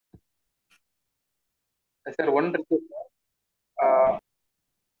Sir, one request. Uh,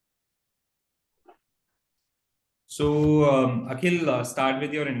 So, Akhil, start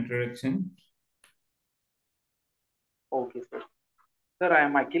with your introduction. okay, sir. Sir, I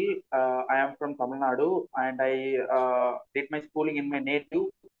am Akhil. I am from Tamil Nadu, and I did my schooling in my native.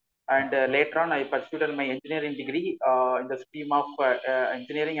 And later on, I pursued my engineering degree in the stream of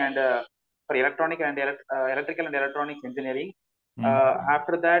engineering and for electrical and electronics engineering. Mhm.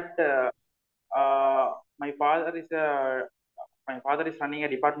 After that, my father is a my father is running a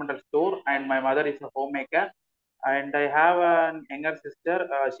departmental store, and my mother is a homemaker. And I have an younger sister.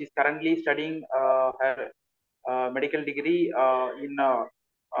 She's currently studying her medical degree in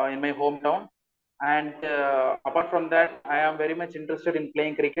my hometown. And apart from that, I am very much interested in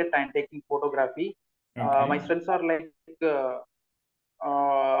playing cricket and taking photography. My Okay. strengths are like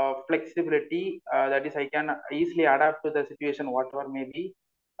flexibility. That is, I can easily adapt to the situation, whatever may be.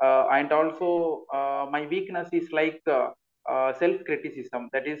 And also, my weakness is like self-criticism.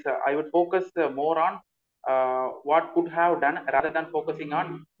 That is, I would focus more on what could have done rather than focusing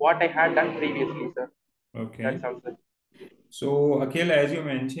on what I had done previously, sir. Okay. That's also. So, Akhil, as you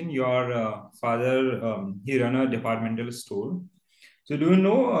mentioned, your father he run a departmental store. So, do you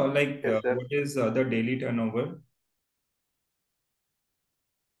know Yes, sir. what is the daily turnover?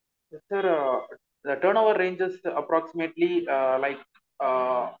 Yes, sir, the turnover ranges approximately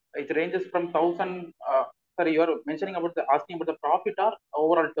it ranges from thousand. Sorry, you are mentioning about the asking about the profit or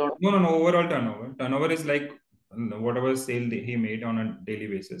overall turnover. No, no, no. Overall turnover. Turnover is like whatever sale he made on a daily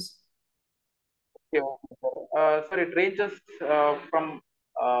basis. Okay, okay, sir. Sir, it ranges from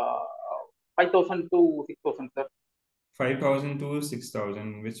uh, 5,000 to 6,000, sir. 5,000 to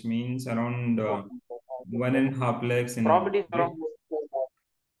 6,000, which means around 6,000, sir. Yes, one sir. and a half lakhs in a month, Profit is right? around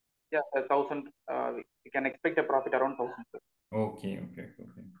yeah, 1,000. We can expect a profit around 1,000, sir. Okay, okay,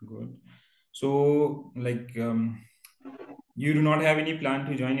 okay, good. So, you do not have any plan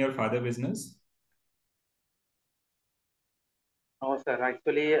to join your father business? No, sir.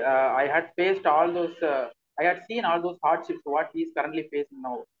 Actually, I had faced all those. I had seen all those hardships what he is currently facing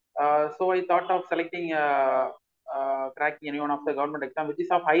now. So I thought of selecting cracking any one of the government exam, which is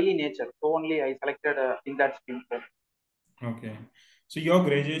of highly nature. So only I selected in that stream, sir. Okay. So your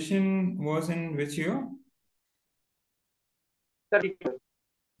graduation was in which year? Sir,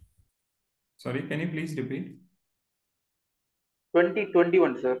 Sorry, can you please repeat?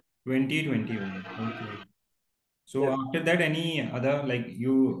 2021, sir. 2021. Okay. So Yes. after that, any other like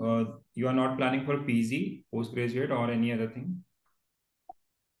you are not planning for PG, postgraduate, or any other thing?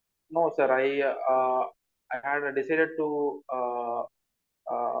 No, sir. I had decided to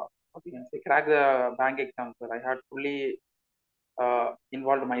what you can say, crack the bank exam, sir. I had fully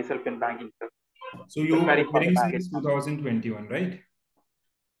involved myself in banking, sir, So you were preparing for the preparing bank since exam. 2021, right?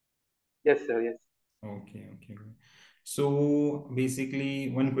 Yes, sir. Yes. Okay, okay. So basically,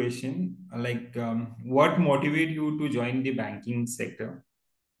 one question, what motivate you to join the banking sector?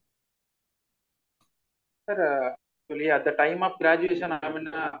 Sir, actually, at the time of graduation,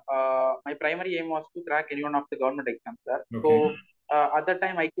 my primary aim was to crack any one of the government exams, sir. So, Okay. at that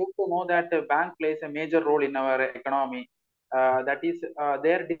time, I came to know that the bank plays a major role in our economy. That is,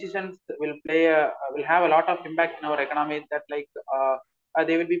 their decisions will have a lot of impact in our economy. That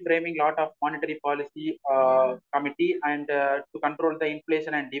they will be framing a lot of monetary policy committee and to control the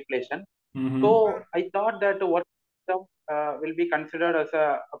inflation and deflation. Mm-hmm. So I thought that work system will be considered as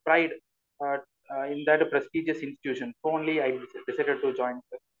a pride uh, in that prestigious institution. So only I decided to join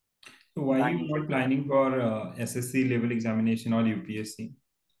the So why you banking not sector. planning for SSC level examination or UPSC,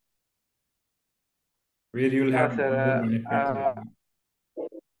 where you will Yeah, have all the sir. benefits as well?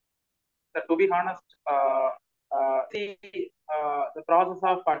 To be honest, see the process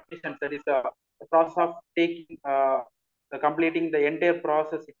of admissions. That is the process of taking completing the entire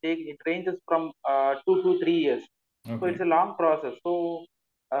process. It ranges from 2 to 3 years. So Okay. it's a long process. So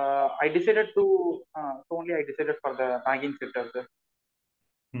I decided to so only I decided for the banking sector, sir.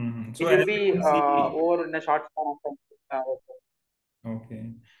 So It as will I be can see, over in a short span of time. okay.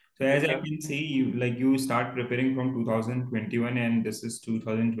 So Yes, as I sir. can see, you start preparing from 2021 and this is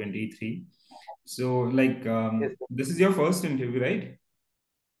 2023. So Yes, sir. this is your first interview, right?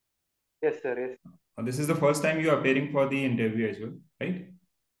 Yes, sir. Yes. This is the first time you are appearing for the interview as well, right?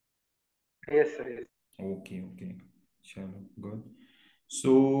 Yes, sir. Yes. Okay, okay. Sure, good.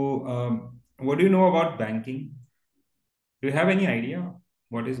 So, what do you know about banking? Do you have any idea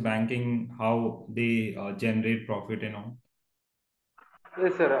what is banking, how they generate profit and all?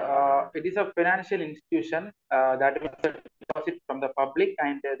 Yes, sir. It is a financial institution that will accept deposit from the public,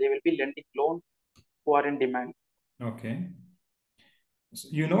 and they will be lending loans who are in demand. Okay. So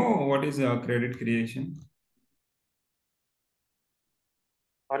you know what is credit creation?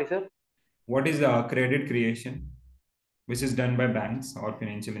 Sorry, sir. What is credit creation, which is done by banks or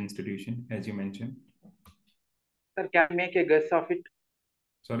financial institution, as you mentioned? Sir, can I make a guess of it?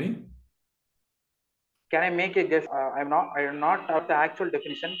 Sorry. Can I make a guess? I am not of the actual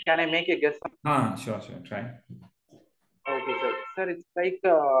definition. Can I make a guess? Ah, sure, sure. Try. Okay, sir. Sir, it's like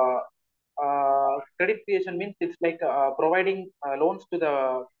credit creation means it's like providing loans to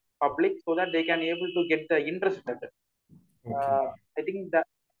the public so that they can able to get the interest better. Okay. Uh, I think that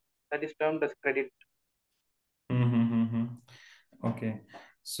is termed as credit. Mm-hmm. Okay.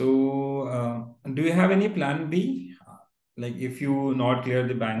 So, do you have any plan B? Like if you not clear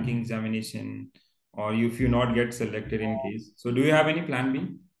the banking examination or if you not get selected in case. So, do you have any plan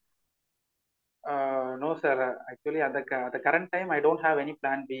B? No, sir. Actually, at the current time, I don't have any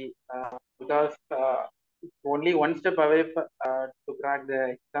plan B because it's only one step away to crack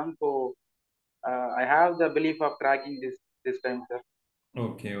the exam. So I have the belief of cracking this time, sir.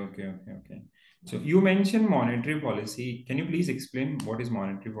 Okay. So, you mentioned monetary policy. Can you please explain what is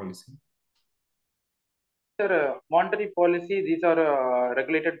monetary policy? Sir, monetary policy, these are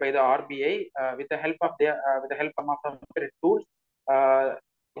regulated by the RBI with the help of some separate tools.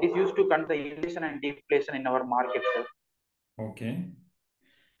 It is used to control the inflation and deflation in our market, sir. Okay.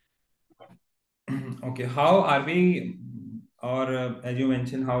 Okay. How are we, or as you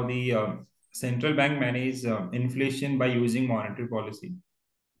mentioned, how the central bank manage inflation by using monetary policy?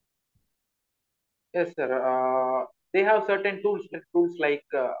 Yes, sir. They have certain tools like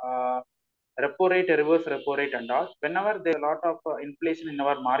repo rate, reverse repo rate, and all. Whenever there is a lot of inflation in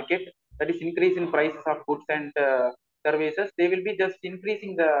our market, that is increase in prices of goods and services, they will be just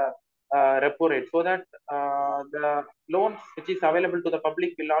increasing the repo rate so that the loans which is available to the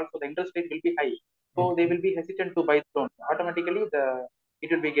public will also the interest rate will be high. So they Okay. will be hesitant to buy the loan. Automatically, the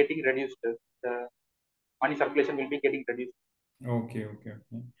it will be getting reduced. The money circulation will be getting reduced. Okay.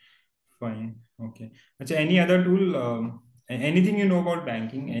 Fine. Okay. Achha, any other tool? Anything you know about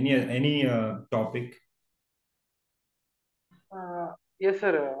banking? Any topic? Yes,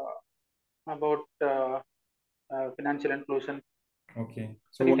 sir. About financial inclusion. Okay.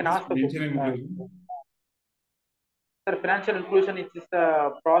 So Sir, you what can is ask the financial question. inclusion? Sir, financial inclusion it is the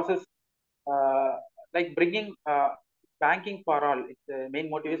process uh, like bringing banking for all. Its main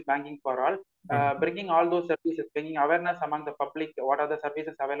motive is banking for all. Okay. Bringing all those services, bringing awareness among the public. What are the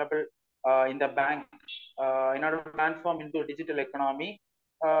services available in the bank in order to transform into a digital economy?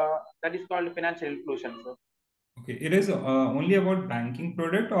 That is called financial inclusion. So, Okay. It is only about banking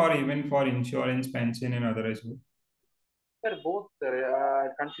product or even for insurance, pension, and other as well. sir, both sir,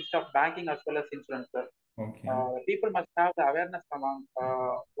 consist of banking as well as insurance. Sir. Okay. People must have the awareness among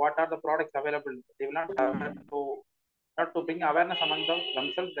what are the products available. They will not have not to bring awareness among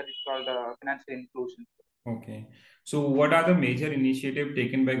themselves. That is called financial inclusion. Okay. So what are the major initiative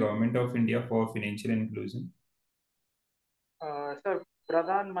taken by Government of India for financial inclusion? Sir,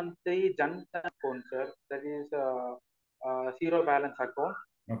 Pradhan Mantri Jan Dhan account, sir. That is zero balance account,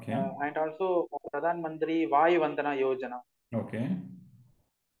 Okay. and also Pradhan Mantri Vayu Vandana Yojana. Okay.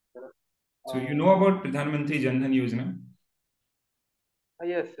 Sir. So you know Uh, about Pradhan Mantri Jan Dhan Yojana?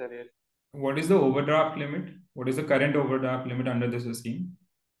 yes, sir. Yes, What is the overdraft limit? What is the current overdraft limit under this scheme?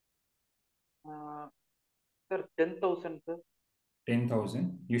 uh, sir. 10,000, sir.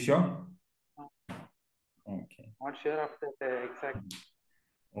 10,000. You sure? Uh, Okay. not sure of the exact.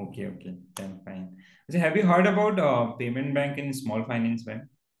 Okay. Then fine. So have you heard about payment bank in small finance bank?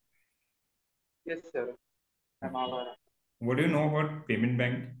 Yes, sir. I'm Okay. aware. What do you know about payment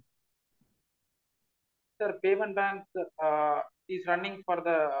bank? Sir, payment bank is running for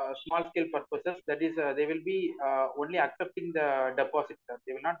the small scale purposes. That is, they will be only accepting the deposit. Sir.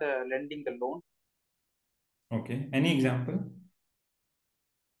 They will not lending the loan. Okay. Any example?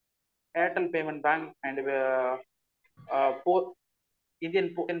 Airtel Payment Bank and Indian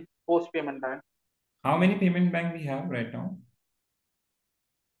Post Payment Bank. How many payment bank we have right now?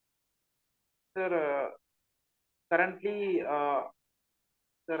 Sir, currently,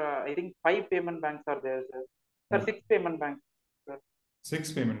 sir, I think five payment banks are there, sir. Sir, Okay. six payment banks. Sir,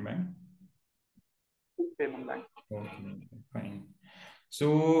 Six payment bank. six payment banks. Okay. Fine. So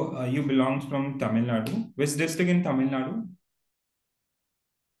you belongs from Tamil Nadu. Which district in Tamil Nadu?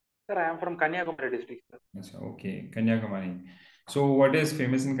 Sir, I am from Kanyakumari district, sir. Yes, okay, Kanyakumari. So what is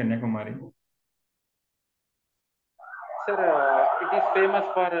famous in Kanyakumari? Sir, it is famous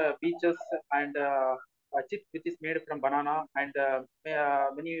for beaches and chips which is made from banana and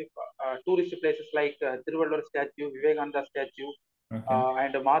many tourist places like Tiruvallur statue, Vivekananda statue, Okay.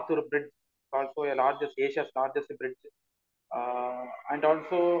 and Mathur Bridge, also a largest Asia's largest bridge, and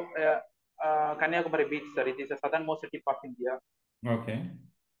also Kanyakumari beach, sir. It is the southernmost tip of India. Okay.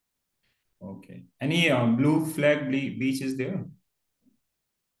 Okay. Any blue flag beach is there?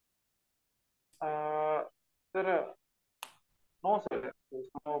 Uh, Sir, no, sir. There's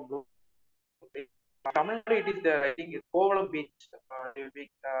no blue. Tamil Nadu, it is there. I think it's Kovalam Beach. They will be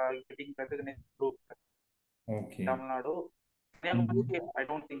getting recognized blue in Okay. Tamil Nadu. Mhm. Kanyakumari, I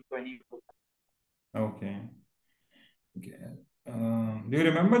don't think so any blue. Okay. Okay. Do you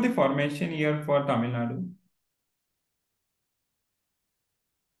remember the formation year for Tamil Nadu?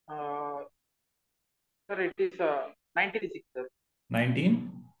 Uh, Sir, it is 1956, sir.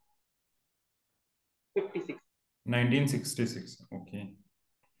 19? 56. 1966. Okay.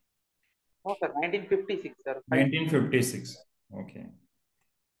 No, sir, 1956, sir. 1956. Okay.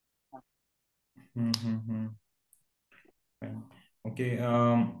 Mm-hmm. Fine. Okay.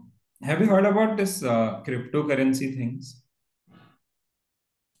 Have you heard about this cryptocurrency things?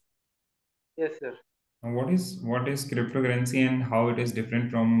 Yes, sir. What is cryptocurrency and how it is different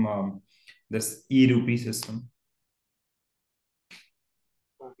from this e-rupee system?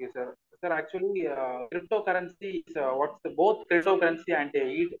 Okay, sir. Sir, actually, cryptocurrency is what's the both cryptocurrency and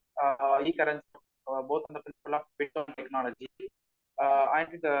e-currency, both on the principle of Bitcoin technology.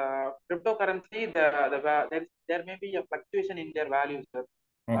 And the cryptocurrency, there may be a fluctuation in their values, sir.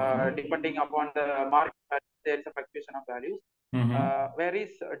 Okay. Depending upon the market, there is a fluctuation of values. Mm-hmm.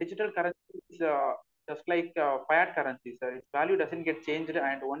 Whereas digital currency is just like fiat currency, sir. Its value doesn't get changed,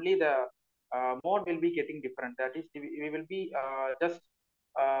 and only the mode will be getting different. That is, we will be just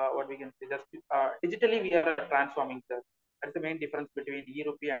what we can say, just digitally we are transforming, sir. That's the main difference between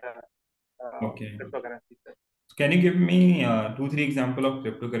e-rupee and Okay. cryptocurrency, sir. So can you give me two, three example of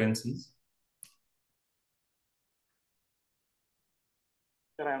cryptocurrencies?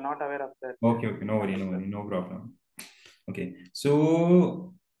 Sir, I am not aware of that Okay, okay, no worry, matter, no sir. worry, no problem. Okay,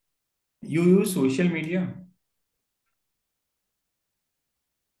 so you use social media,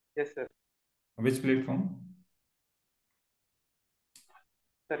 Yes, sir. which platform?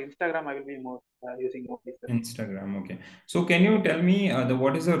 Sir, Instagram I will be more using mostly, sir. Instagram. Okay. So can you tell me the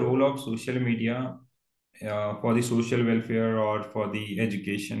what is the role of social media for the social welfare or for the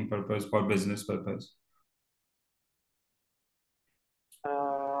education purpose, for business purpose?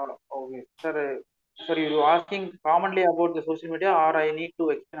 Okay, sir. Sir, you asking commonly about the social media, or I need to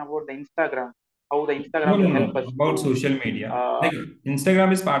explain about the Instagram, how the No, Instagram no, will no. help us About to. social media. Uh, Like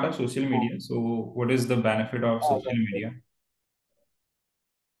Instagram is part of social media. So what is the benefit of social uh, media?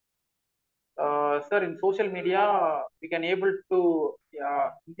 Sir, in social media, we can able to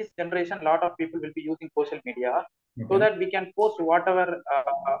in this generation, a lot of people will be using social media so Okay. that we can post whatever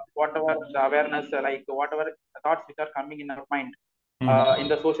the awareness, like whatever thoughts which are coming in our mind in Mhm.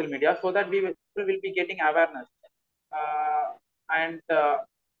 the social media, so that people will be getting awareness. uh, and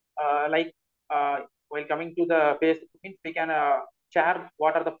like while coming to the Facebook means we can share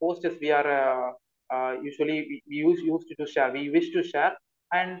what are the posts we are usually used to share. We wish to share,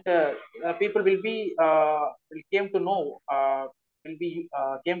 and people will came to know will be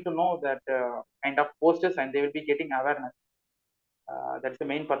came to know that kind of posters, and they will be getting awareness. That's the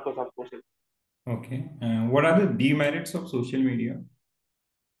main purpose of social. Okay. What are the demerits of social media?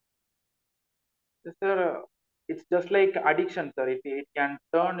 Sir, it's just like addiction, sir. It can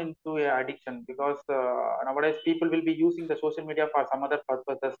turn into a addiction because nowadays people will be using the social media for some other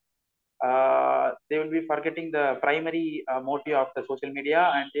purposes. They will be forgetting the primary motive of the social media,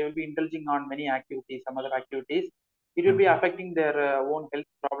 and they will be indulging on many activities, some other activities. It will be Okay. affecting their own health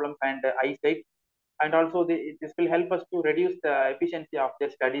problems and eyesight, and also this will help us to reduce the efficiency of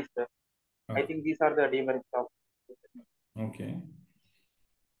their studies, sir. I Okay. think these are the demerits of social media. Okay.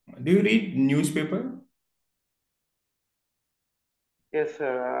 Do you read newspaper? Yes,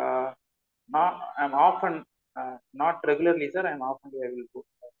 sir. Not, I'm often, not regularly, sir. I'm often I will go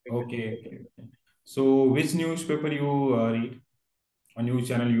pick the Okay, newspaper. okay, okay. So which newspaper you read? A news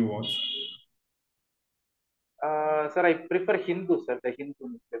channel you watch? Sir, I prefer Hindu, sir. The Hindu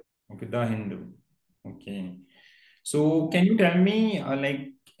newspaper. Okay, The Hindu. Okay. So can you tell me like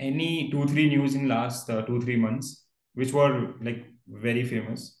any two, three news in last 2, 3 months, which were like very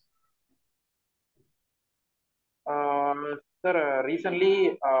famous? Sir,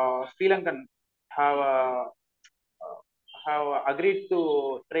 recently Sri Lankan have uh, uh, have agreed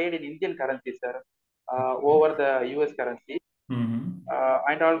to trade in Indian currency, sir, over the US currency, Mm-hmm.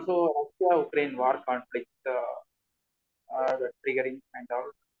 and also Russia-Ukraine war conflict triggering and all.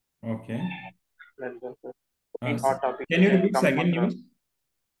 Okay. That's the Uh, main s- hot topic can you repeat coming second on the news?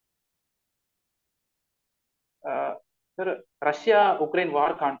 sir, Russia-Ukraine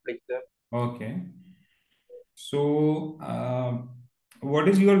war conflict, sir. Okay. So, what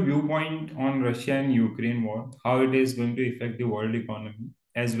is your viewpoint on Russia and Ukraine war? How it is going to affect the world economy?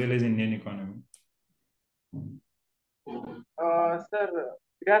 as well as Indian economy? Sir,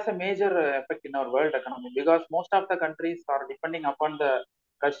 it has a major effect in our world economy because most of the countries are depending upon the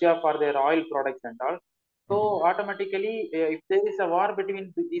Russia for their oil products and all. So Okay. automatically, if there is a war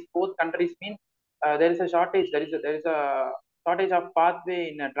between these both countries, means there is a shortage. There is a shortage of pathway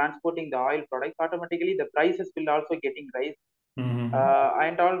in transporting the oil products. Automatically, the prices will also getting rise, Mm-hmm.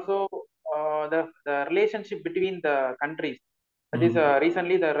 and also the relationship between the countries. That is, Mm-hmm.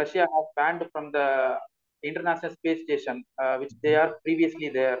 recently the Russia has banned from the International Space Station, which they are previously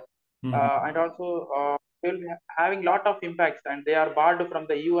there, and Mm-hmm. also will be having lot of impacts, and they are barred from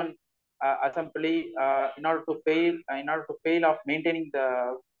the UN assembly in order to fail of maintaining the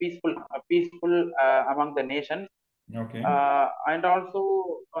peaceful among the nations, Okay. and also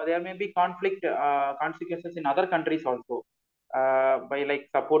there may be conflict consequences in other countries also, by like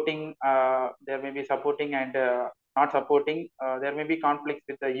supporting, there may be supporting and not supporting, there may be conflicts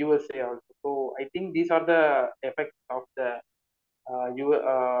with the USA also. So I think these are the effects of the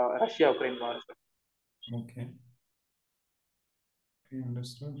Russia Ukraine war. Okay. Okay,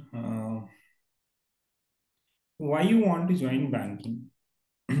 understood. Why you want to join banking?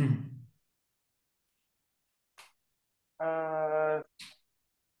 uh,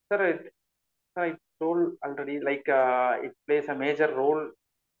 Sir, I told already, like it plays a major role,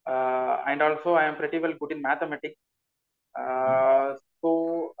 and also I am pretty well good in mathematics. Uh,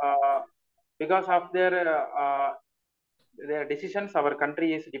 so, because of their decisions, our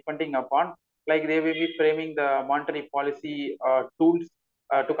country is depending upon. Like they will be framing the monetary policy tools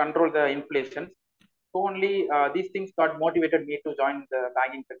to control the inflation. So only these things got motivated me to join the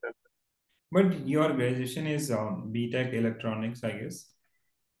banking sector. But your graduation is BTech electronics, I guess,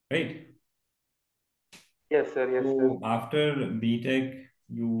 right? Yes, sir. Yes, sir. So after BTech,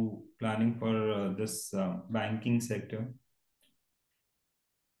 you planning for this banking sector?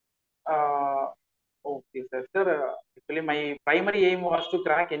 Uh, okay, sir. Sir, actually, my primary aim was to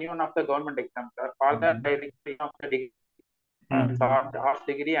crack any one of the government exams, sir. For that, Okay. I did of the degree, Mm-hmm. arts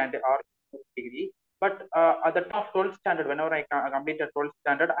degree and art degree. But at the time of 12th standard, whenever I completed 12th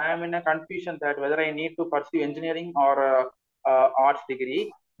standard, I am in a confusion that whether I need to pursue engineering or arts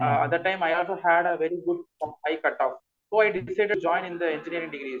degree. At that Mm-hmm. time, I also had a very good high cutoff. So I decided to join in the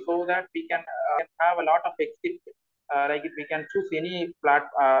engineering degree so that we can have a lot of exit. Like if we can choose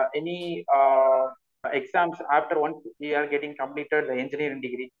any exams after once we are getting completed the engineering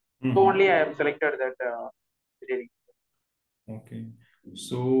degree. So only I Mm-hmm. have selected that engineering. Okay.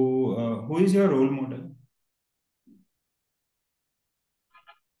 So, who is your role model?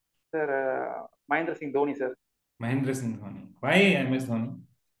 Sir, Mahendra Singh Dhoni, sir. Mahendra Singh Dhoni. Why MS Dhoni?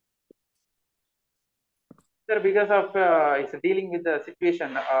 Sir, because of it's dealing with the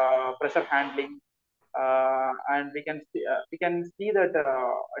situation, pressure handling, and we can see that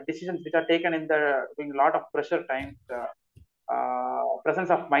decisions which are taken in the during a lot of pressure times, presence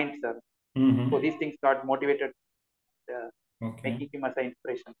of mind, sir. So Mm-hmm. these things got motivated, uh, Okay. making him as an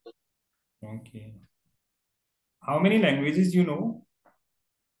inspiration. Okay. How many languages you know?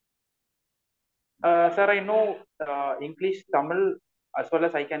 Sir, I know English, Tamil, as well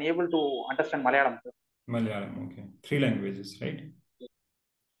as I can able to understand Malayalam, sir. Malayalam. Okay. Three languages, right?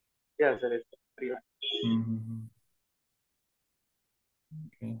 Yes, sir. Yes, sir. Mm-hmm.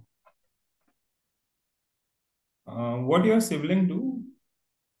 Okay. What your sibling do?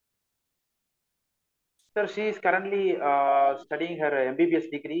 Sir, she is currently studying her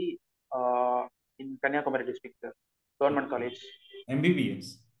MBBS degree in Kanyakumari district, sir. Government Okay. college. MBBS.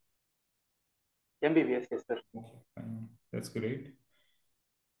 MBBS, yes, sir. Okay, fine. That's great.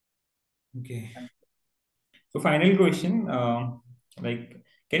 Okay. And So final question, like,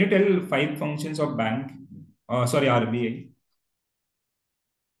 can you tell five functions of bank? Sorry, RBI.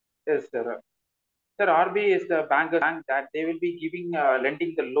 yes, sir. Sir, RBI is the bank that they will be giving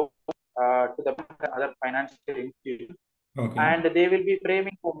lending the loan to the other financial institutions, Okay. and they will be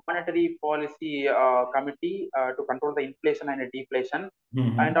framing a monetary policy committee to control the inflation and deflation,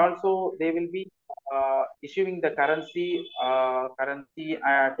 and Mm-hmm. also they will be issuing the currency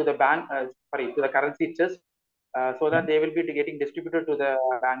to the to the currency chest, so that they will be getting distributed to the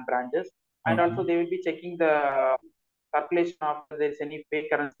bank branches, and also Okay. they will be checking the circulation of there is any fake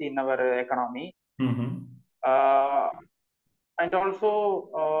currency in our economy. Mm-hmm. Uh, and also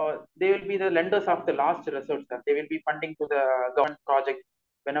they will be the lenders of the last resort, sir. They will be funding to the government projects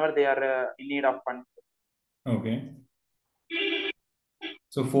whenever they are in need of funds. Okay.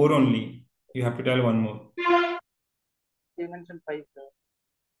 So four only. You have to tell one more. They mentioned five, sir.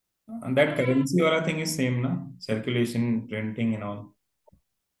 And that currency or thing is same, na? Circulation, printing, and all.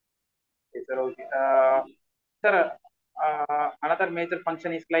 Yes, sir. Okay. Sir, Another major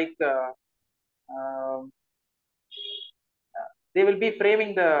function is like um, they will be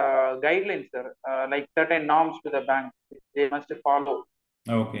framing the guidelines, sir, like certain norms to the bank. They must follow,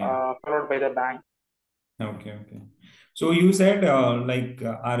 Okay. followed by the bank. Okay. Okay. So you said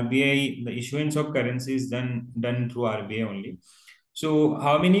RBI, the issuance of currency is done through RBI only. So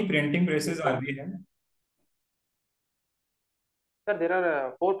how many printing presses Yes, sir. RBI have? Sir, there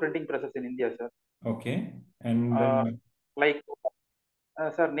are four printing presses in India, sir. Okay. And Uh, like,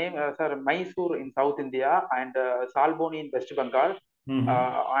 sir, Mysore in South India and Salboni in West Bengal, mm-hmm,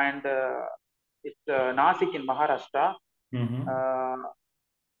 and it's Nasik in Maharashtra. mm-hmm, Uh,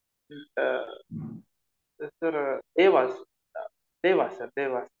 uh, sir, Devas, sir,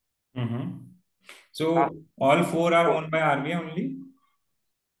 Devas. mm-hmm. Last, So all four are four. owned by RBI only?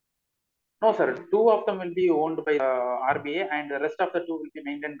 No, sir, two of them will be owned by the RBA, and the rest of the two will be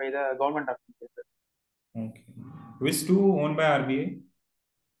maintained by the government of India, sir. Okay. Which two owned by RBI?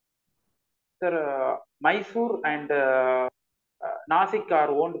 Sir, Mysore and Nasik are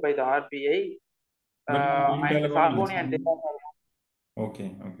owned by the RBI, But you didn't tell and about Salboni and Mysore. Devas are owned, Okay,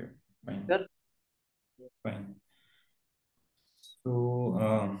 okay, fine, sir. fine. So,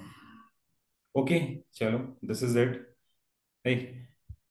 okay, chalo, this is it. Hey,